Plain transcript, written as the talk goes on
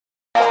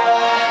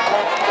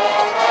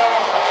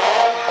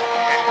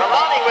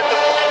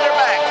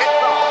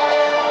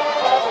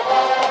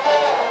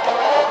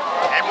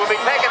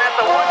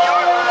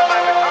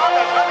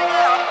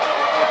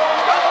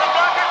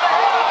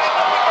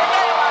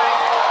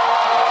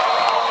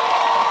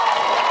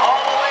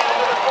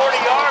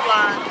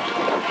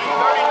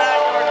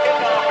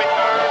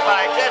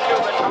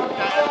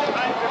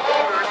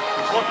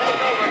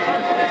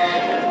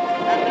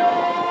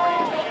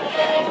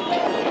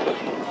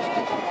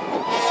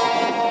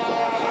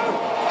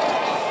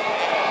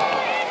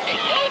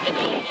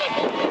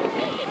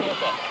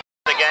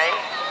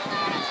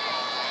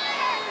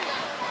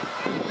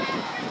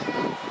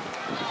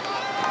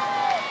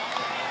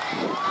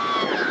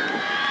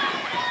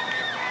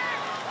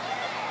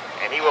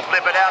he will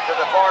flip it out to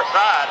the far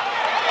side.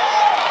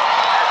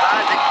 As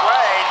Isaac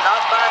Slade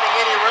not finding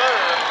any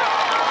room.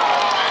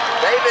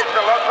 David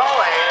Solocoe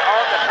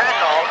on the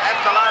tackle at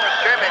the line of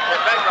scrimmage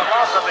and makes a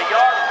loss of a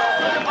yard.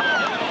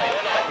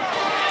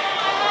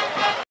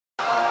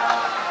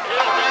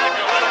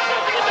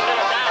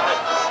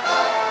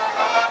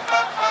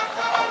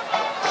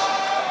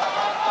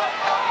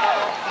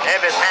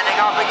 Evans handing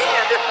off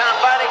again, this time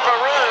fighting for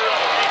room.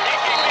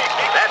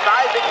 That's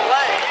Isaac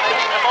Slade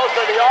making the most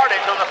of the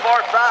yardage on the far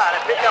side.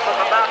 A pickup of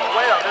about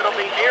 12. It'll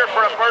be near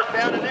for a first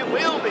down, and it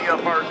will be a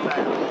first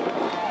down.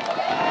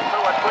 So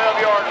a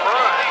 12-yard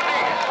run.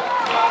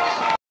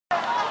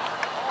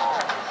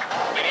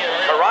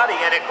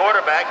 Karate in at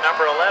quarterback,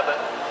 number 11.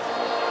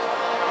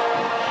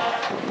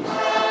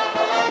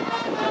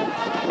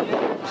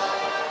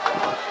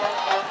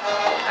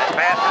 That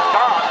pass is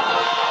caught.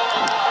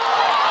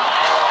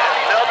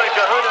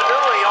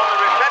 Kahuna-Nui on the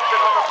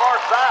reception on the far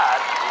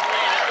side.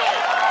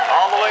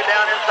 All the way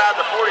down inside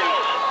the 40.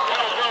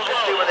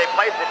 Let's see where they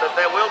place it, but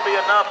there will be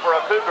enough for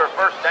a Cougar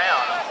first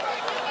down.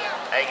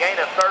 A gain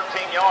of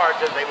 13 yards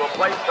as they will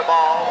place the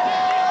ball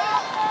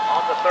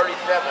on the 37.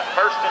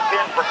 First and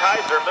 10 for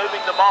Kaiser,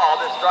 moving the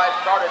ball. This drive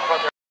started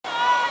from their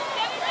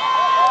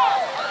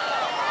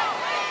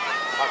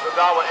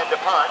Masugawa into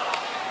punt.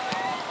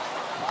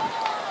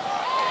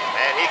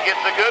 And he gets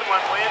a good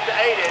one, wins to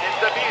 8 it.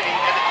 It's a beauty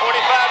at the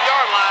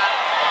 25-yard line.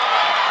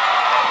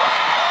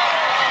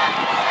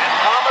 And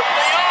Thomas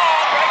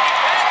Leon breaking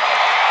tackle.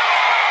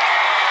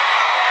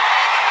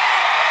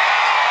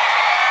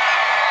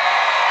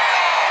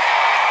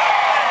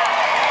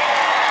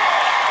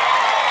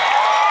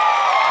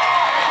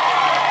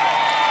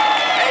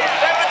 A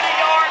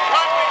 70-yard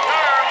punt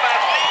return by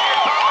senior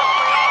Thomas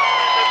Leon.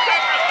 And the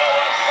Cougars go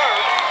up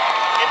first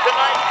in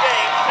tonight's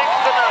game,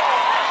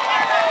 6-0.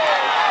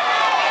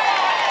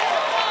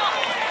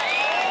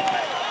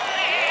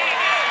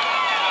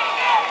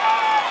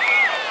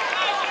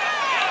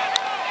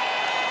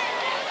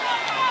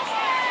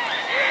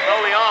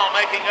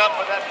 Making up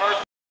for that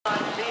first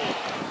team,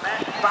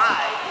 Matt 5,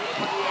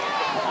 28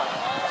 points.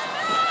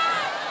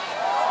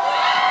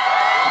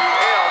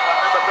 Held by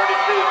number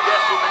 32,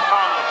 Jesse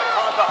McConnell.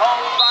 McConnell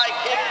home side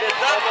kick this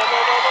up. He's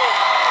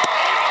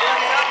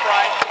standing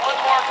upright. One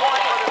more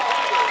point for the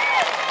Cougars.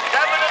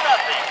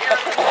 7-0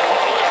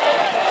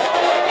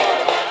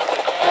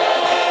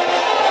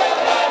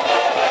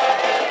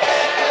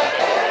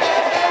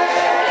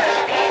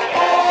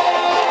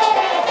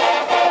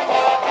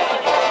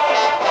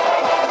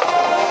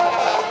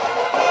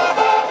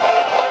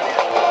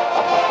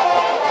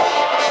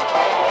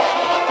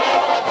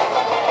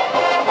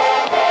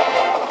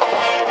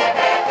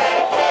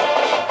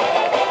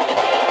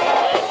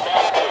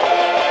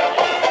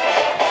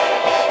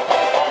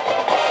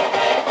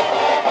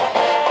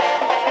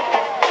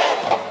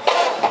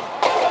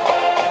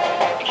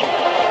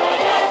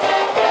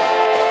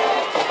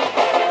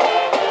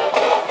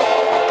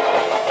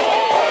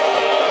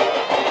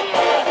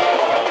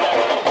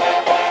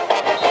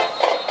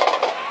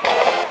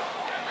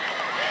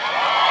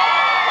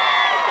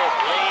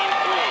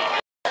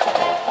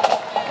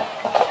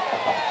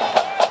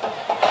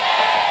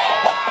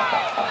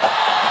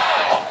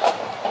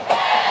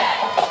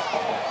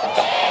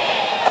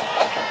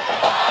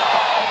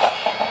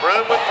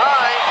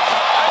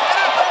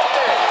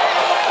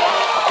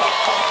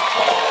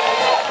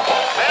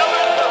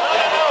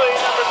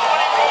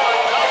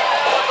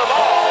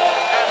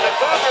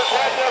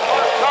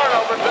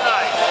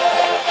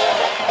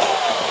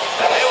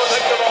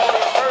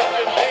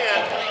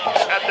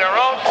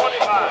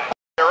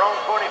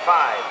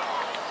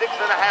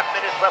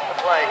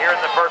 here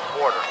at the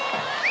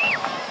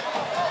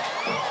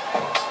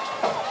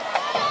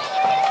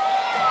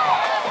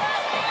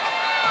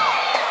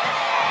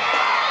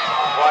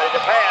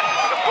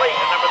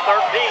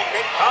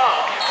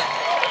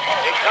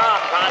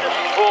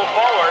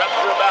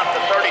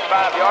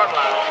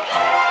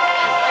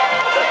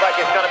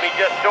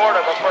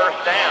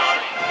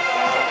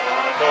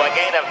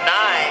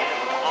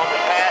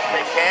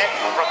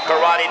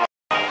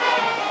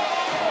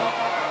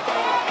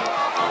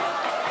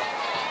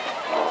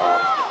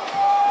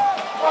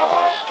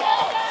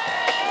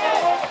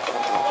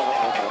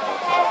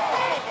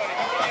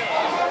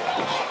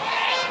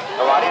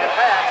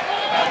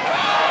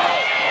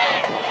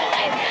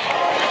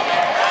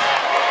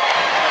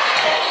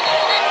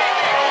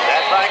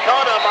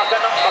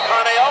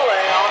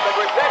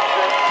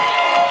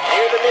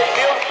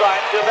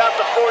to about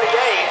the 48.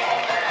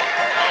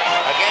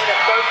 A gain of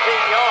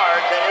 13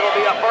 yards, and it'll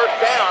be a first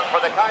down for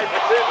the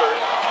Kaiser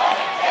Cougars.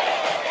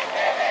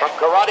 From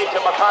Karate to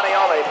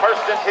Makaniole,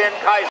 first and 10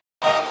 Kaiser.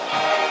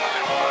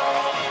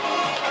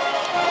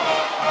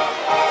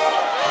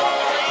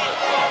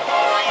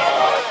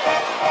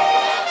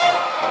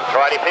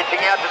 Karate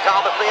pitching out to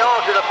Thomas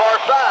Leon to the far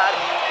side.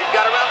 He's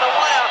got around the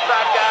one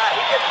outside guy.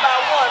 He gets by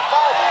one,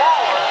 falls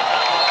forward.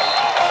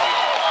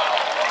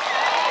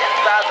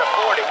 Inside the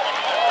 40.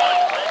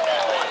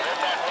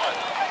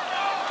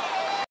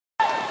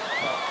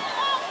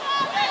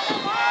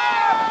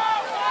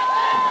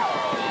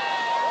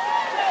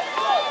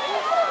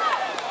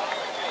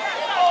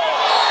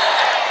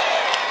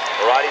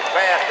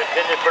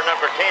 Intended for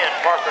number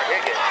 10, Parker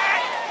Higgins.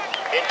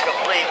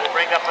 Incomplete. Will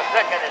bring up a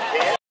second and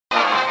 10.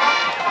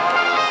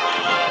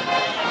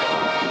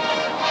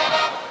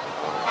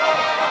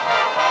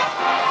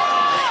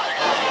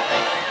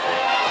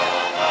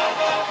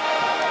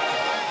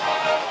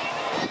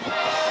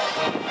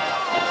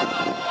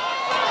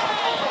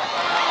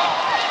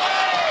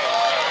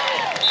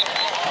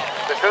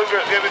 The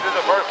Cougars give it to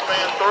the first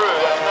man through.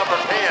 That's number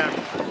 10,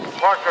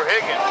 Parker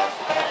Higgins.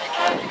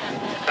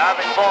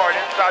 Diving forward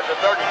inside the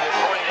 30 to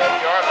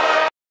 28-yard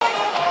line.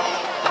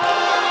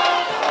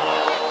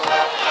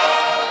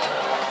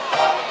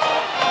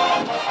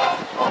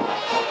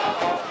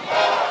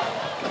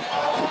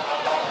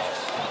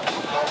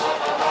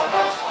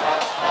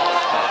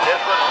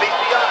 This one's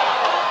BCI.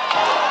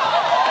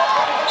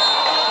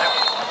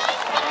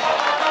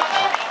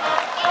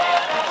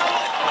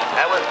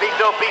 That was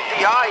Vito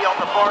BCI on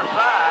the far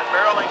side,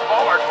 barreling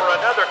forward for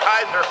another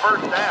Kaiser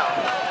first down.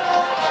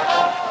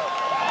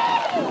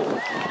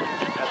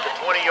 At the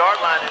 20-yard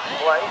line in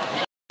play.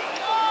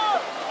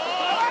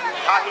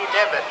 Kahi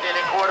Nevis in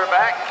at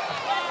quarterback.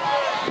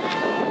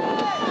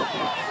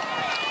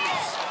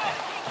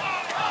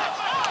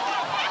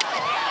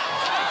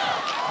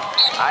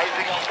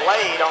 Isaac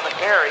Slade on the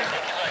carry.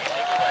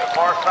 The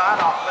far side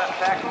off left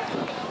tackle.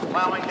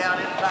 Plowing down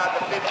inside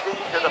the 15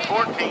 to the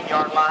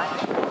 14-yard line.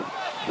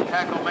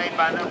 Tackle made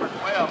by number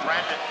 12,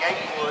 Brandon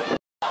Gatewood. They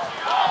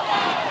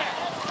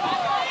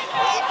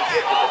need to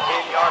get to the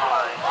 10-yard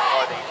line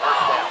for the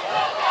first down.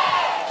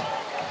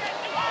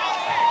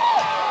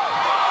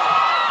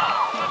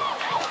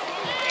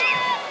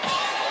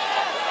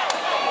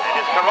 And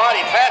his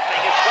karate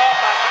passing is caught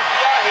by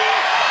Kusiahi.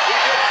 He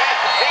just past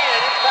the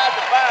 10, inside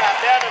the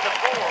 5, down to the 4.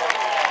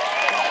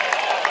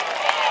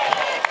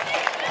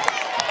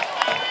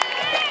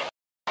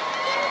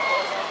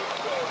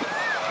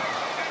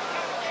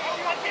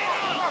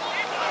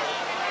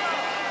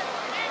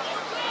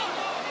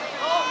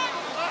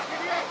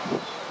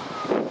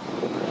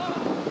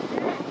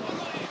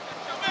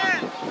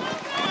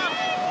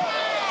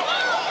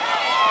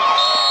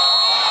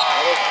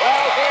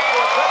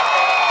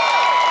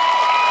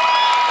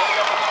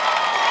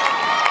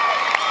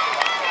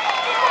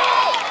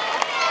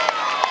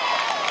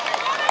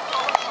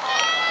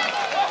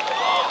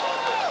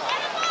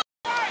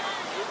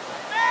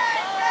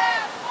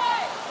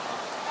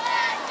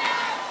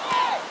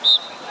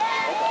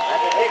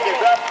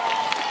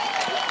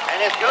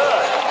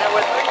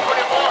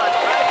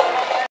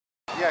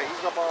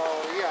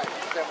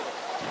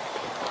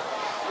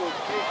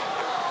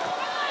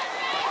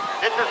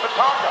 This is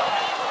Matonga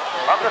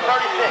from the 36.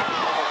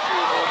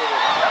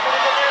 Coming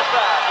into their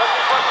side,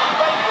 looking for some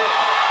spaces.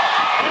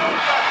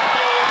 Here's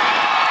Justin.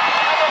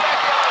 Now back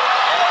the other way.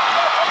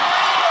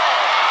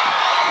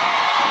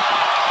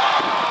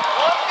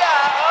 One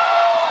guy,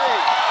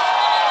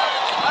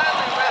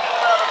 finally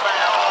wrestled out of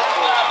bounds. I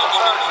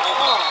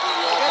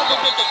gotta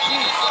go get the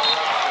keys.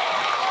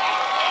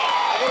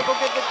 I gotta go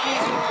get the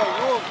keys in the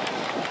room.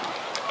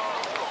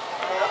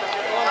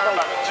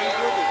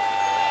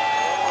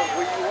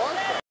 Where you are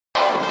from?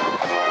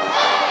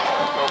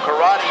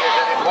 Karate is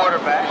in the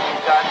quarterback.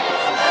 He's got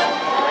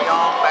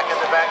Leon back in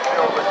the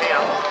backfield with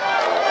him.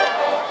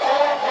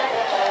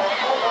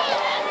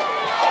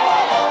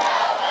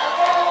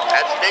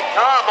 That's Nick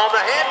Tom on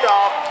the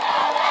handoff.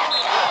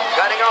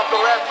 Cutting off the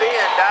left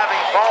end,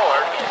 diving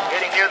forward,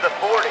 getting near the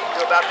 40 to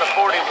about the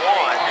 41.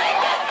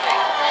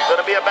 So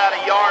it'll be about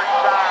a yard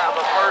shy of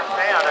a first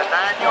down, a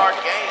 9-yard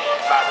gain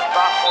by the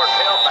sophomore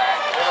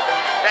tailback. It'll be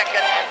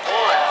 2nd and 1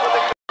 for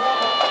the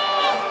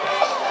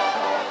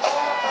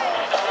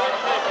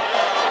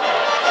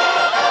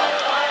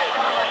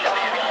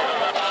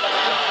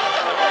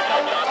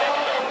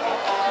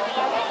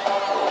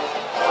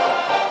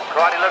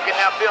Karate looking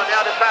downfield,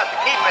 now decides to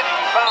keep it, and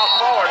he fouls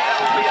forward. That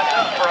will be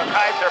enough for a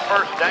Kaiser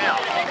first down.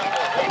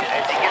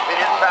 As he gets it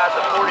inside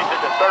the 40 to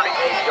the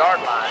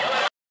 38-yard line.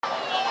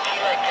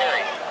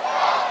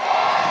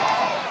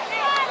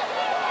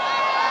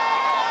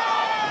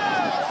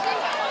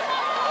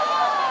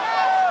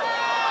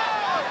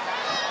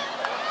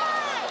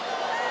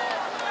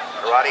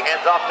 Karate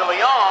hands off to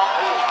Leon,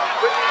 who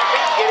quick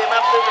feet get him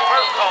up through the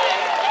first hole.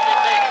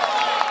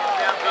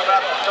 Down to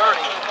about the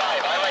 30.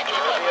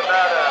 It'll be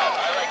about a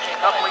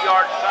couple of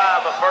yards shy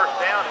of a first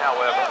down,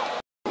 however.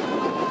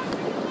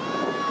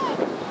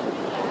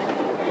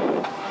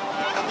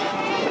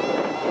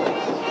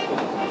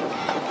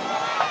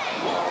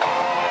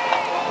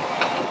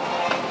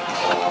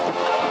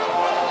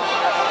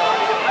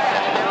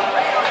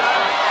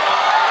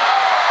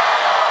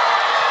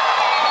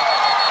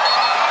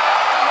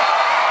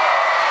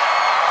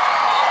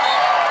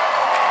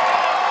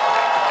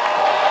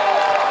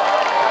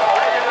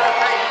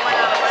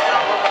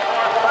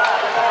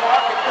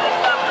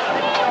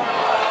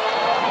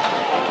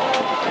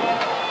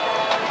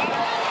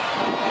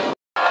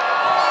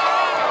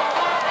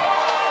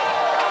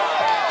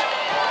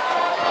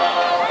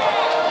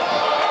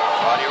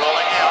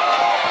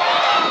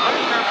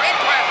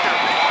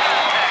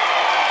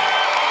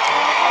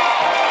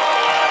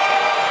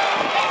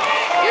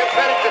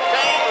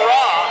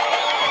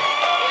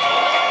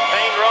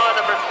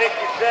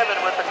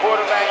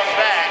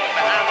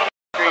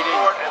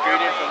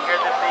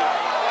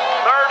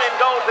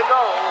 to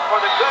go for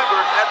the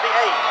Cougars at the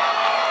 8.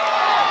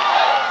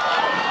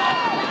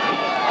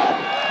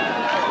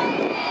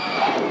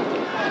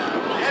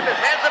 Evans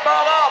hands the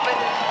ball off, and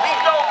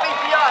Miso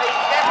Fisiahi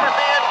scampers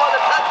in for the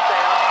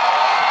touchdown.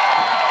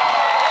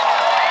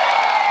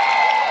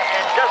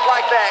 And just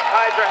like that,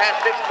 Kaiser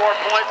has 6 more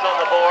points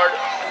on the board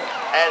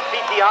as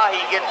Fisiahi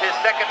gets his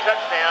second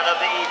touchdown of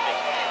the evening.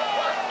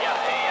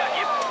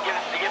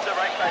 Give the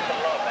right side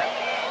some love, man.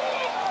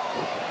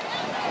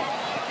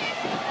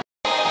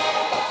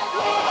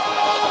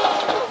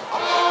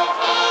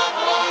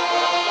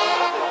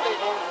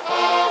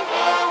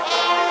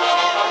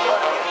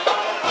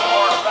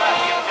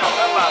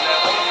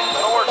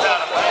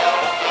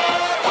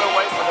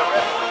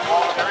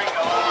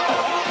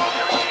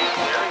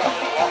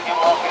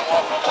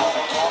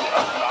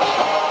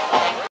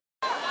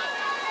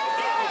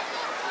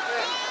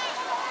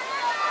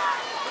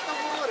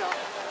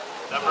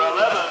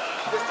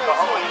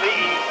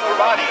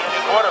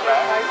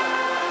 Quarterback.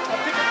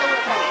 He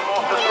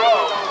wants to throw.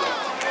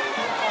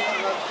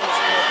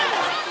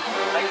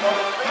 Takes on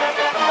the speed,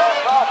 gets the pass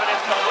off, and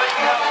it's complete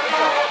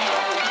downfield.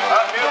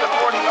 Up near the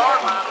 40-yard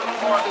line on the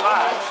far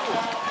side.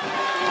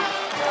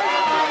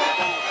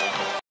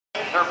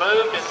 Teams are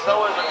moved, and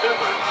so is the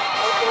Cougars.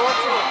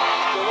 First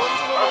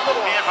and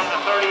 10 from the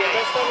 38.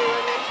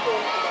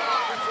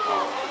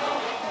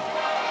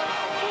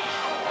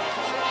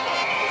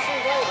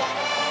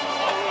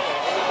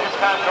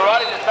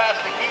 Karate decides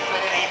to keep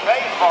it, and he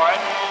pays for it.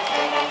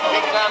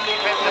 Big time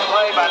defensive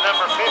play by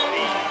number 50,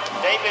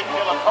 David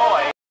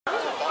Philippoe.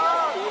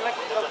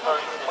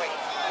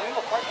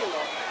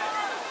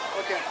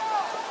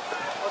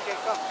 Okay,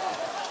 come.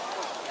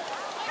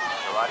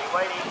 Karate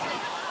waiting.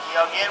 He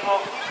again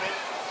will keep it.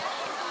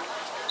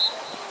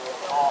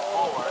 All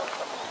forward.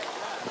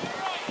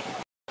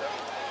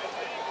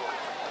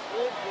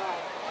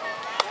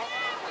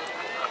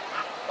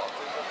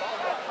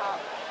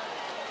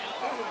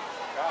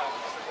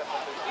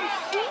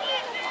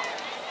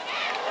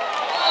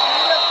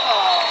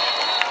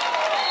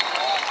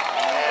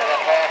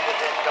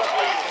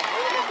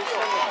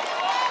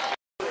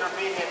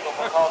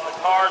 Because the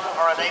cars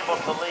are unable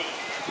to leave.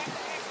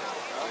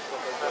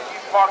 So if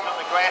you parked on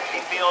the grassy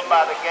field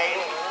by the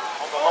gate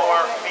on the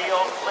lower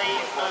field,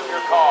 please move your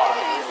car.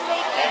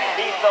 And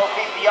Miso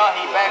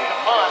Fisiahi back to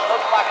punt.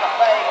 Looks like a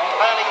fake. He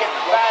finally gets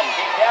the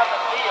sidekick down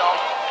the field.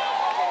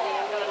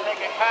 He's going to take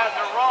a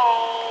Kaiser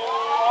roll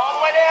all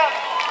the way down.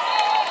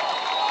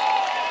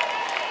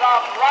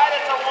 Stop right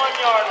at the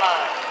 1-yard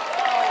line.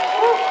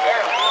 Woo,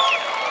 barely.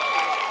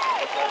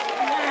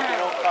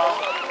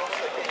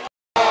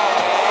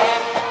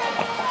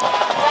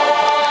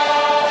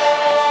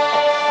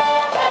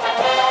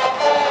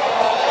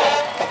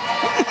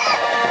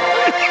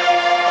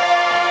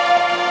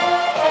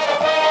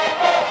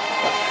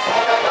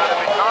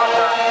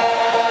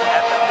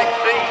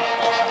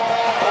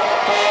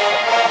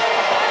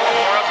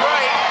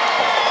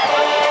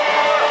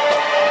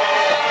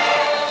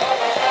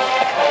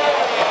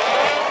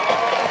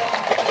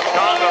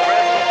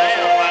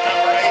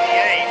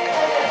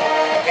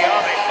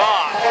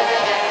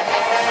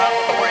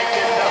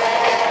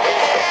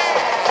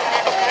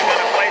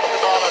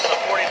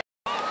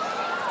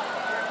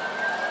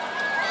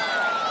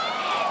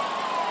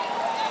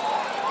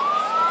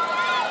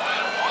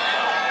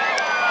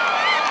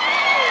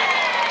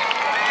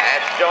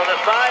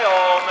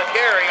 On the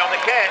carry, on the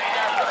catch,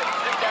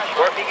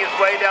 working his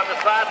way down the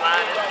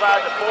sideline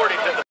inside the 40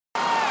 to the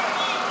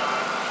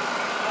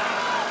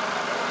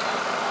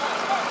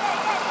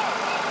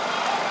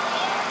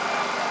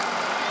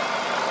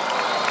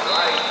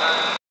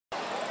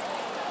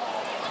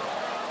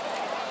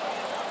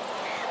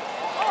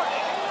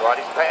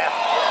Roddy's pass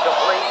is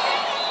complete.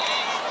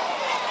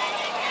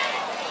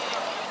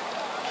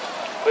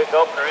 Quick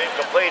opener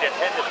incomplete,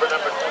 intended for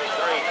number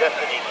 23,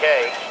 Destiny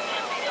K.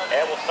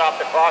 That will stop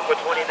the clock with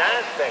 29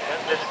 seconds.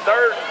 It's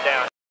third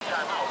down.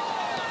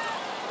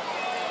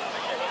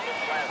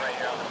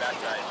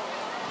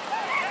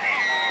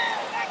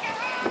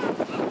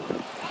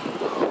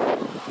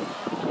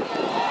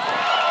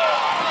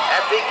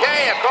 At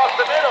BK across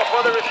the middle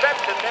for the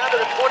reception down to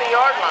the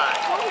 20-yard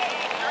line.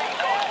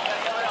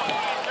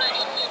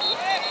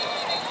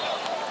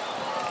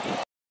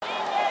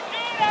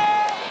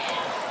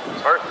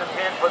 First and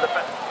 10 for the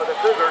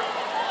Cougars.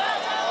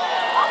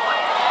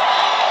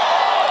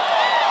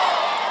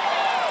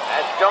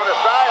 Jonas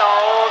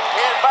Zion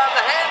can't find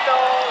the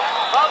handle.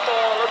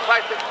 Fumble. Looks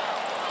like the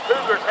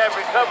Cougars have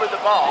recovered the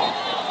ball.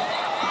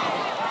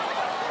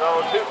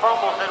 So 2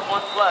 fumbles in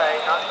 1 play,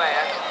 not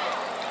bad.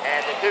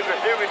 And the Cougars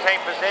do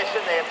retain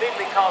possession. They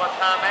immediately call a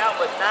timeout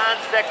with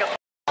 9 seconds.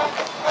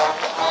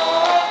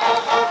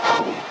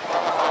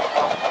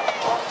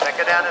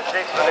 Second down and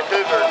 6 for the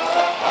Cougars.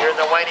 Here in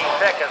the waning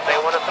seconds,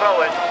 they want to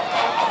throw it.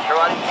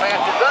 Karate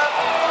pass is up.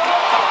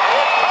 And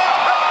it's caught.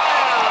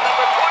 Touchdown,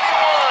 number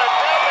 21.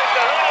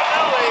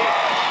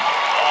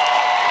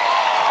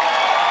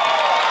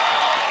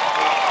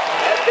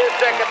 That's his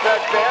second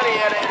touchdown. He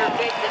had an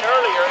interception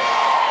earlier.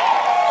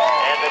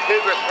 And the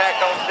Cougars tack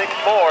on 6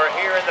 more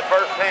here in the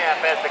first half.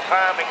 As the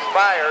time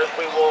expires,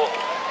 we will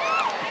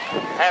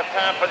have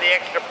time for the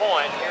extra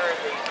point here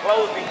in the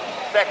closing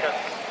seconds.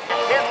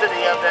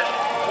 Intensity of that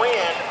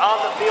wind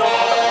on the field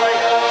for the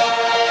players.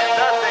 And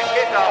thus the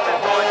kickoff is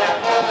going to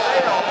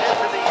sail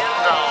into the end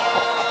zone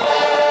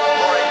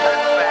for a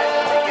touchback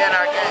to begin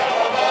our game.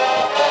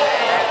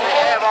 And as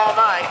they have all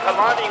night,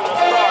 Kalani will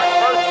start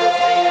first and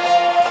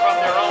 10 from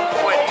their own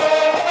 20.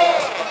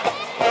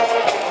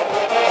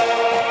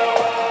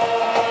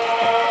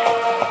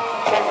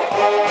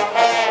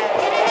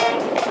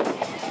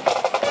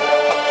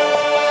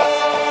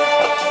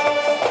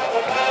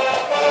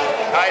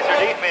 Kaiser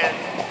defense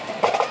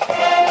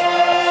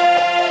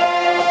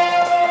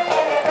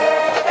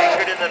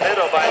anchored in the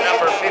middle by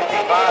number 55.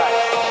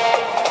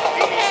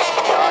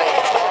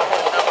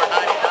 Number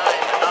 99,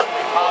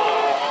 Anansi Palu.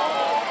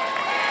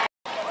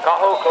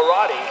 Kaho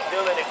Karate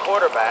still in at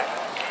quarterback,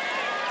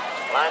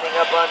 lining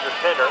up under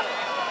center.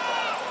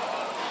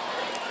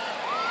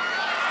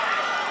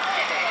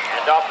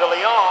 And off to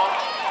Leon.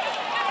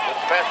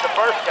 Looks past the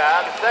first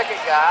guy, the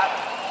second guy,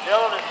 still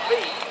on his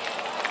feet.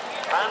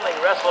 Finally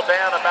wrestled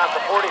down about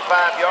the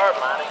 45-yard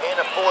line, a gain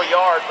of 4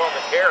 yards on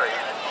the carry.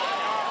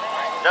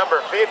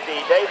 Number 50,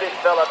 David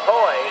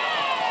Felatoy,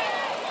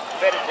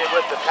 credited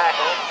with the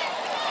tackle.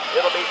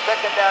 It'll be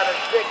second down and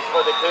 6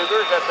 for the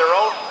Cougars at their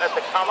own, at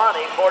the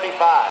Kalani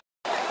 45.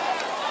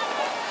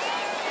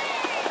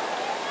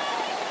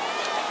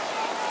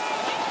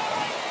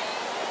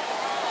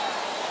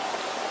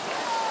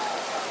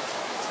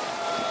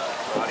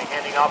 Already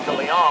handing off to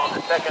Leon,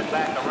 the second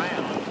back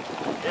around.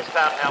 This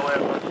time,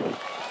 however,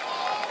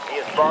 he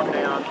is brought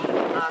down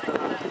behind the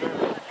line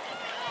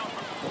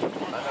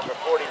by number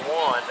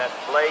 41, that's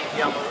Blaze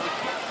Yamauchi.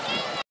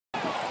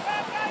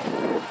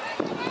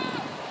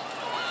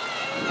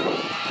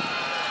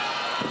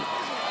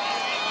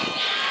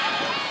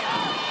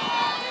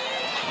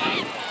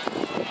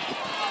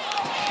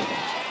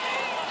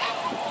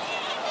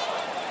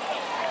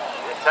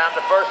 This time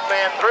the first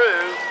man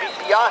through,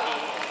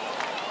 Misiahi,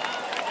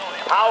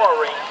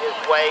 powering his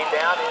way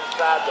down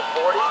inside the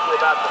 40 to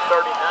about the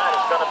 39.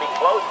 It's going to be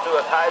close to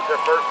a Kaiser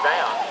first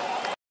down.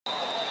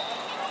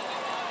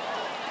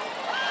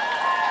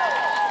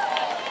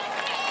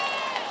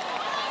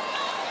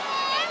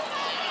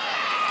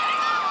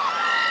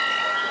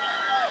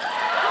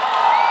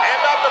 And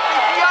off the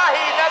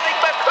Misiahi, nothing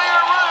but clear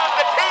room.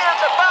 The 10,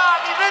 the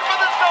 5, he's in for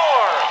the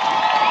score.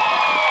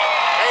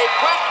 A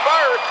quick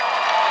burst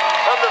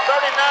from the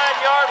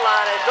 39-yard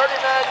line, a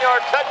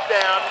 39-yard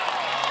touchdown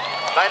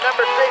by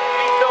number 6,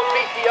 Vito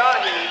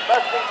Misiahi,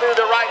 busting through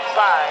the right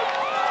side.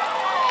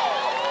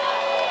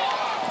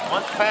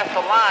 Once past the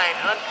line,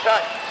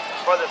 untouched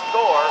for the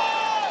score,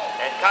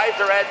 and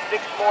Kaiser adds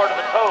 6 more to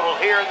the total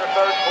here in the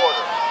third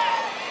quarter.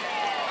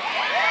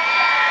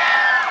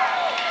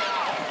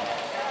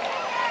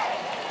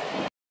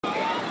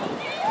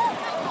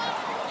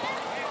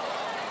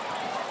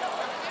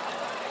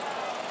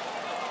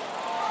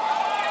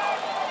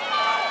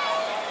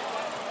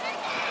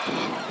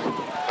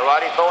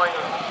 Karate throwing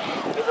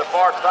to the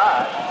far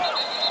side.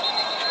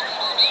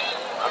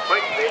 A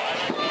quick pitch,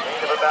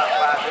 gain of about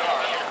 5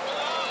 yards.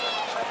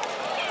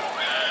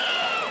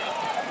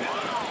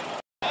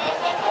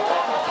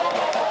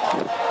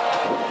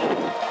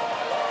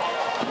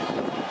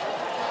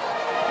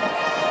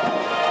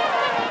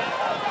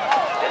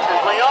 This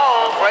is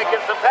Leon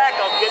breaking some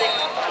tackles, getting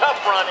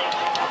tough running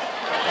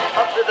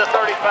up to the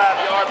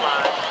 35-yard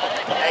line.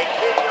 A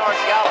 10-yard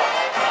gallop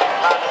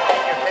by the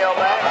senior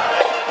tailback.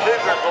 The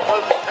Cougars will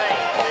move the chain.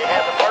 They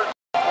have the first.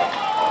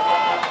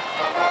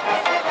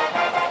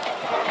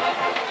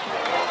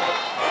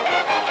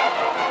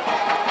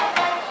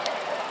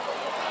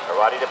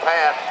 Karate to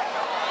pass.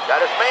 Got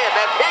his man.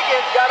 That's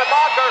Higgins. Got a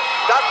blocker.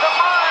 Got some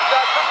run.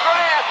 Got some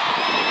grass.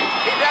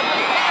 He's at the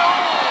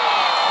field.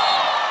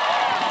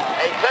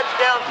 A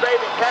touchdown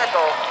saving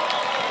tackle.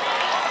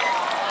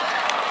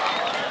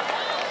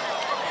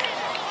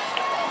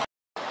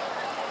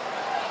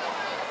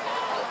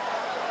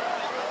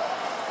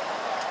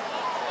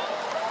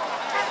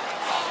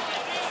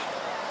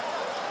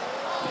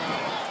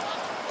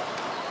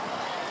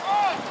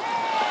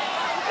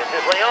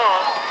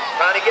 Leon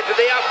trying to get to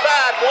the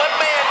outside. One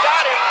man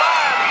got him.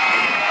 5.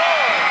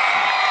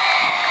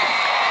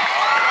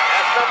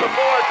 That's number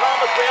 4,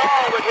 Thomas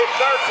Leon, with his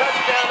 3rd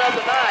touchdown of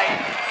the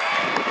night.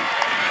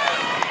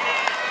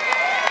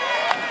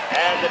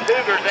 And the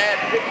Cougars add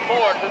 6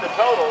 more to the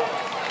total,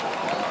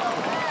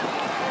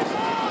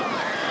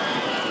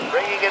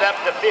 bringing it up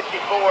to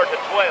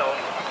 54-12.